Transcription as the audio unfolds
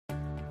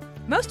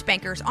Most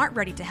bankers aren't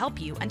ready to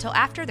help you until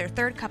after their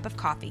third cup of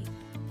coffee.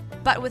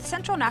 But with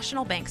Central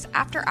National Bank's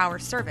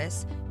after-hours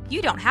service,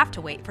 you don't have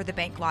to wait for the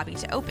bank lobby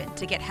to open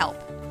to get help.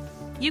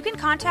 You can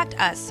contact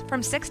us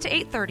from 6 to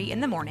 8:30 in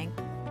the morning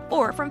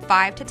or from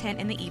 5 to 10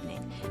 in the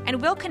evening,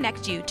 and we'll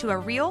connect you to a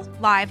real,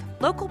 live,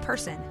 local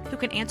person who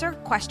can answer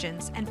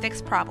questions and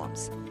fix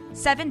problems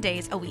 7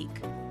 days a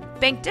week.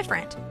 Bank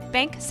different.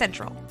 Bank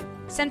Central.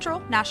 Central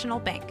National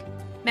Bank.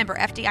 Member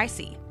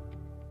FDIC.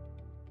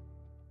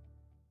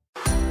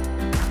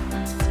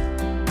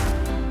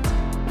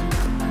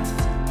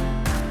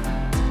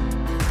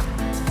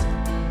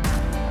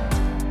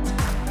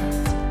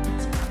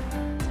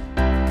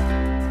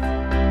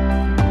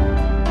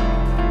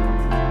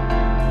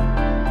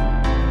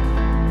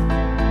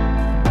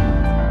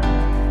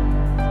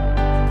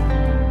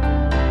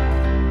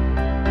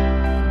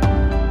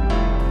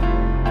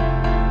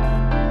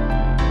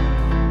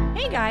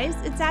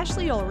 It's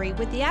Ashley Ulrey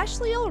with The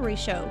Ashley Ulrey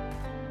Show.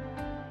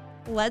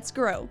 Let's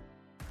grow.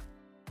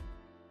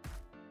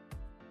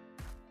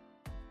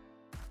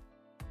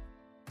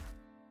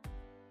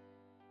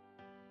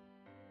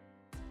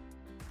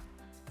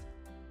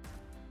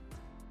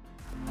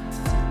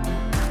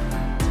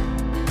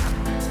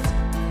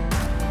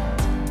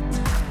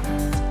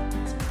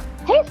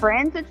 Hey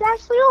friends, it's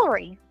Ashley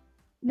Ulrey.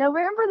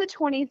 November the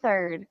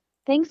 23rd,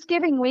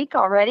 Thanksgiving week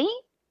already?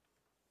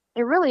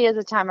 It really is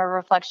a time of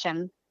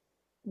reflection.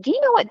 Do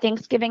you know what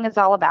Thanksgiving is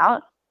all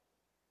about?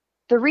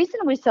 The reason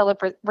we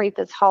celebrate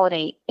this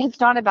holiday is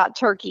not about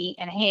turkey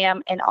and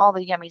ham and all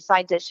the yummy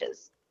side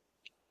dishes.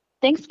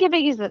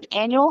 Thanksgiving is an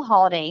annual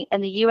holiday in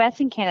the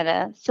U.S. and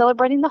Canada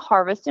celebrating the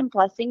harvest and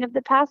blessing of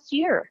the past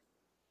year.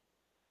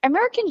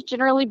 Americans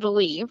generally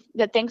believe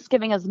that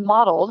Thanksgiving is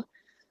modeled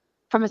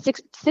from a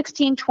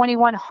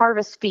 1621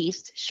 harvest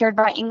feast shared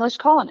by English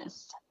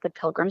colonists, the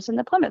Pilgrims and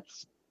the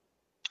Plymouths.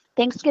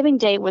 Thanksgiving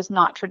Day was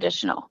not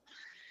traditional.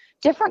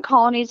 Different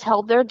colonies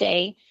held their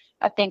day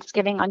of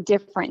Thanksgiving on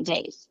different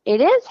days.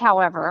 It is,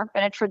 however,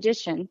 been a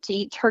tradition to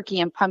eat turkey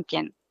and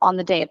pumpkin on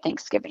the day of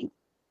Thanksgiving.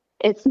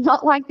 It's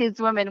not like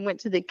these women went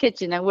to the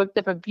kitchen and whipped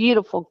up a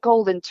beautiful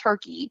golden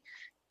turkey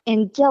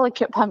and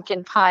delicate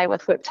pumpkin pie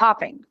with whipped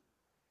topping.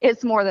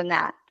 It's more than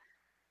that.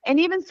 And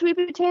even sweet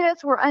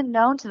potatoes were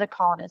unknown to the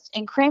colonists,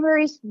 and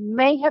cranberries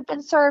may have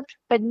been served,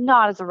 but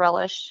not as a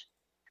relish.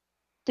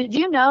 Did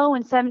you know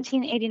in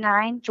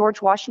 1789,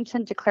 George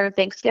Washington declared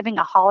Thanksgiving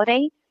a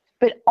holiday,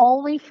 but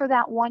only for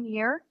that 1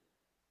 year?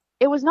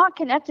 It was not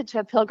connected to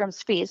a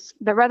pilgrim's feast,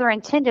 but rather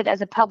intended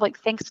as a public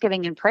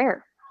thanksgiving and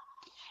prayer.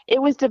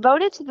 It was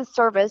devoted to the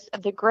service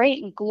of the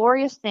great and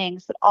glorious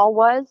things that all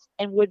was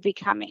and would be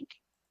coming.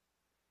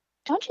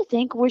 Don't you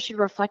think we should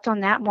reflect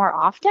on that more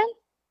often?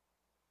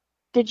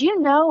 Did you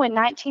know in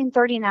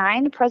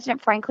 1939,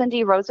 President Franklin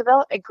D.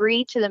 Roosevelt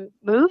agreed to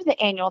move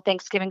the annual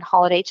Thanksgiving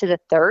holiday to the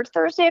third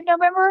Thursday of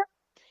November?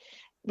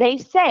 They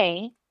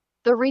say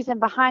the reason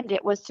behind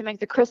it was to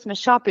make the Christmas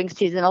shopping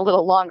season a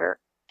little longer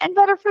and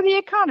better for the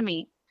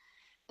economy.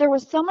 There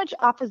was so much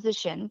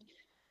opposition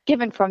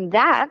given from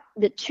that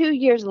 2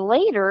 years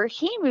later,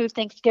 he moved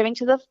Thanksgiving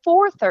to the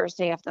fourth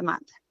Thursday of the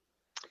month.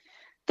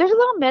 There's a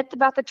little myth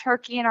about the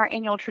turkey in our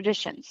annual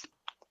traditions.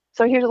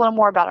 So here's a little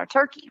more about our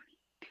turkey.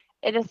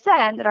 It is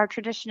said that our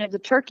tradition of the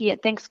turkey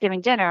at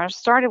Thanksgiving dinner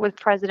started with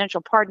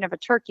presidential pardon of a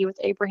turkey with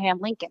Abraham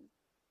Lincoln,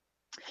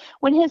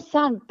 when his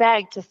son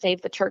begged to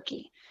save the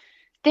turkey.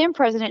 Then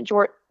President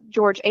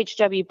George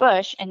H.W.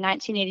 Bush in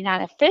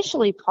 1989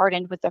 officially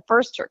pardoned with the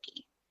first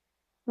turkey.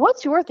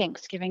 What's your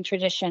Thanksgiving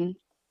tradition?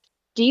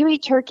 Do you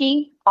eat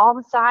turkey, all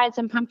the sides,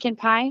 and pumpkin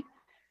pie?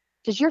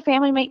 Does your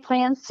family make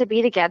plans to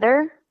be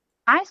together?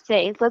 I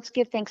say, let's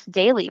give thanks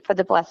daily for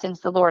the blessings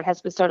the Lord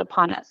has bestowed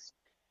upon us.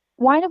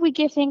 Why do we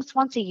give thanks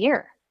once a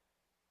year?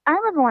 I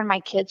remember when my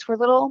kids were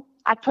little,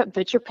 I'd put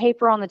butcher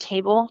paper on the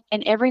table,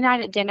 and every night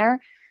at dinner,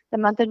 the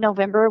month of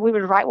November, we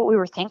would write what we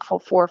were thankful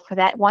for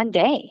that one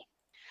day.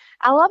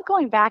 I love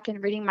going back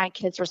and reading my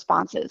kids'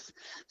 responses.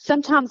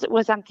 Sometimes it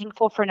was, I'm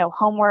thankful for no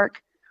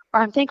homework,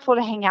 or I'm thankful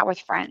to hang out with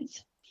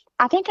friends.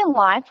 I think in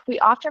life, we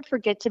often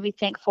forget to be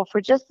thankful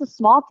for just the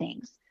small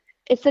things.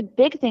 It's the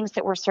big things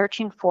that we're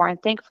searching for in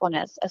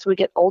thankfulness as we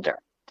get older.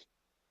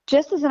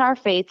 Just as in our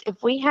faith,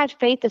 if we had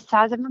faith the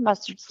size of a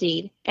mustard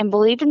seed and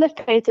believed in the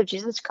faith of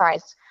Jesus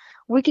Christ,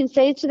 we can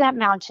say to that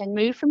mountain,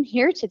 move from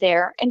here to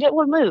there, and it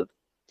will move.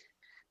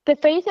 The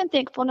faith and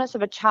thankfulness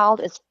of a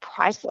child is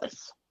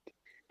priceless.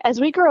 As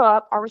we grow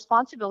up, our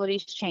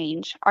responsibilities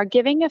change. Our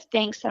giving of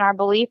thanks and our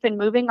belief in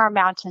moving our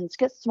mountains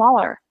gets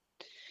smaller.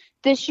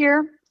 This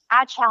year,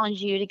 I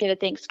challenge you to get a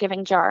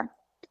Thanksgiving jar.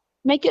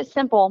 Make it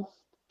simple.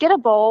 Get a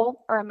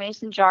bowl or a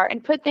mason jar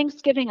and put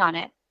Thanksgiving on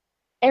it.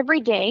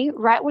 Every day,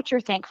 write what you're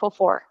thankful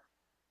for.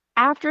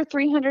 After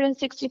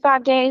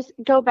 365 days,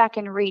 go back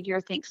and read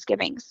your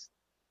Thanksgivings.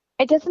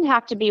 It doesn't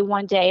have to be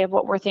one day of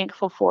what we're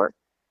thankful for.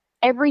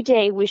 Every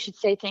day, we should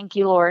say, thank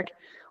you, Lord.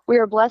 We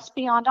are blessed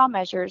beyond all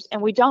measures,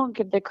 and we don't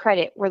give the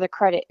credit where the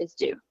credit is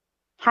due.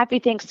 Happy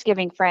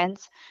Thanksgiving,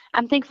 friends.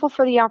 I'm thankful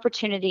for the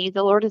opportunity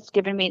the Lord has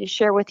given me to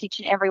share with each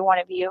and every one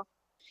of you.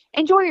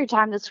 Enjoy your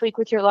time this week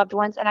with your loved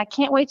ones, and I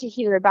can't wait to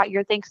hear about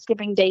your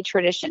Thanksgiving Day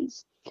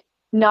traditions.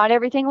 Not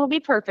everything will be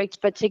perfect,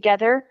 but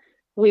together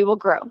we will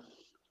grow.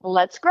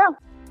 Let's grow.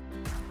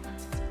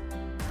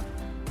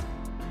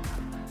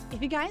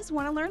 If you guys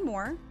want to learn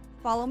more,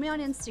 follow me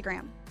on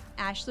Instagram,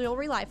 Ashley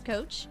Ulrey Life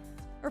Coach,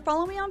 or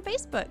follow me on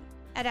Facebook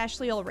at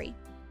Ashley Ulrey.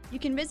 You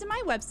can visit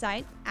my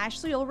website,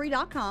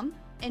 ashleyulrey.com,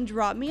 and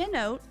drop me a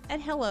note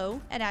at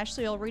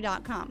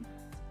hello@ashleyulrey.com.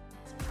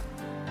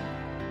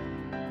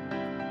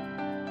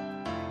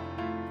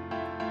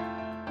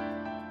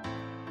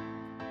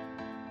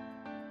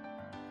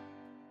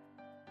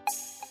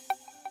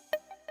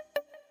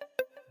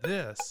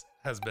 This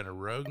has been a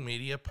Rogue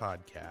Media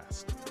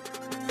podcast.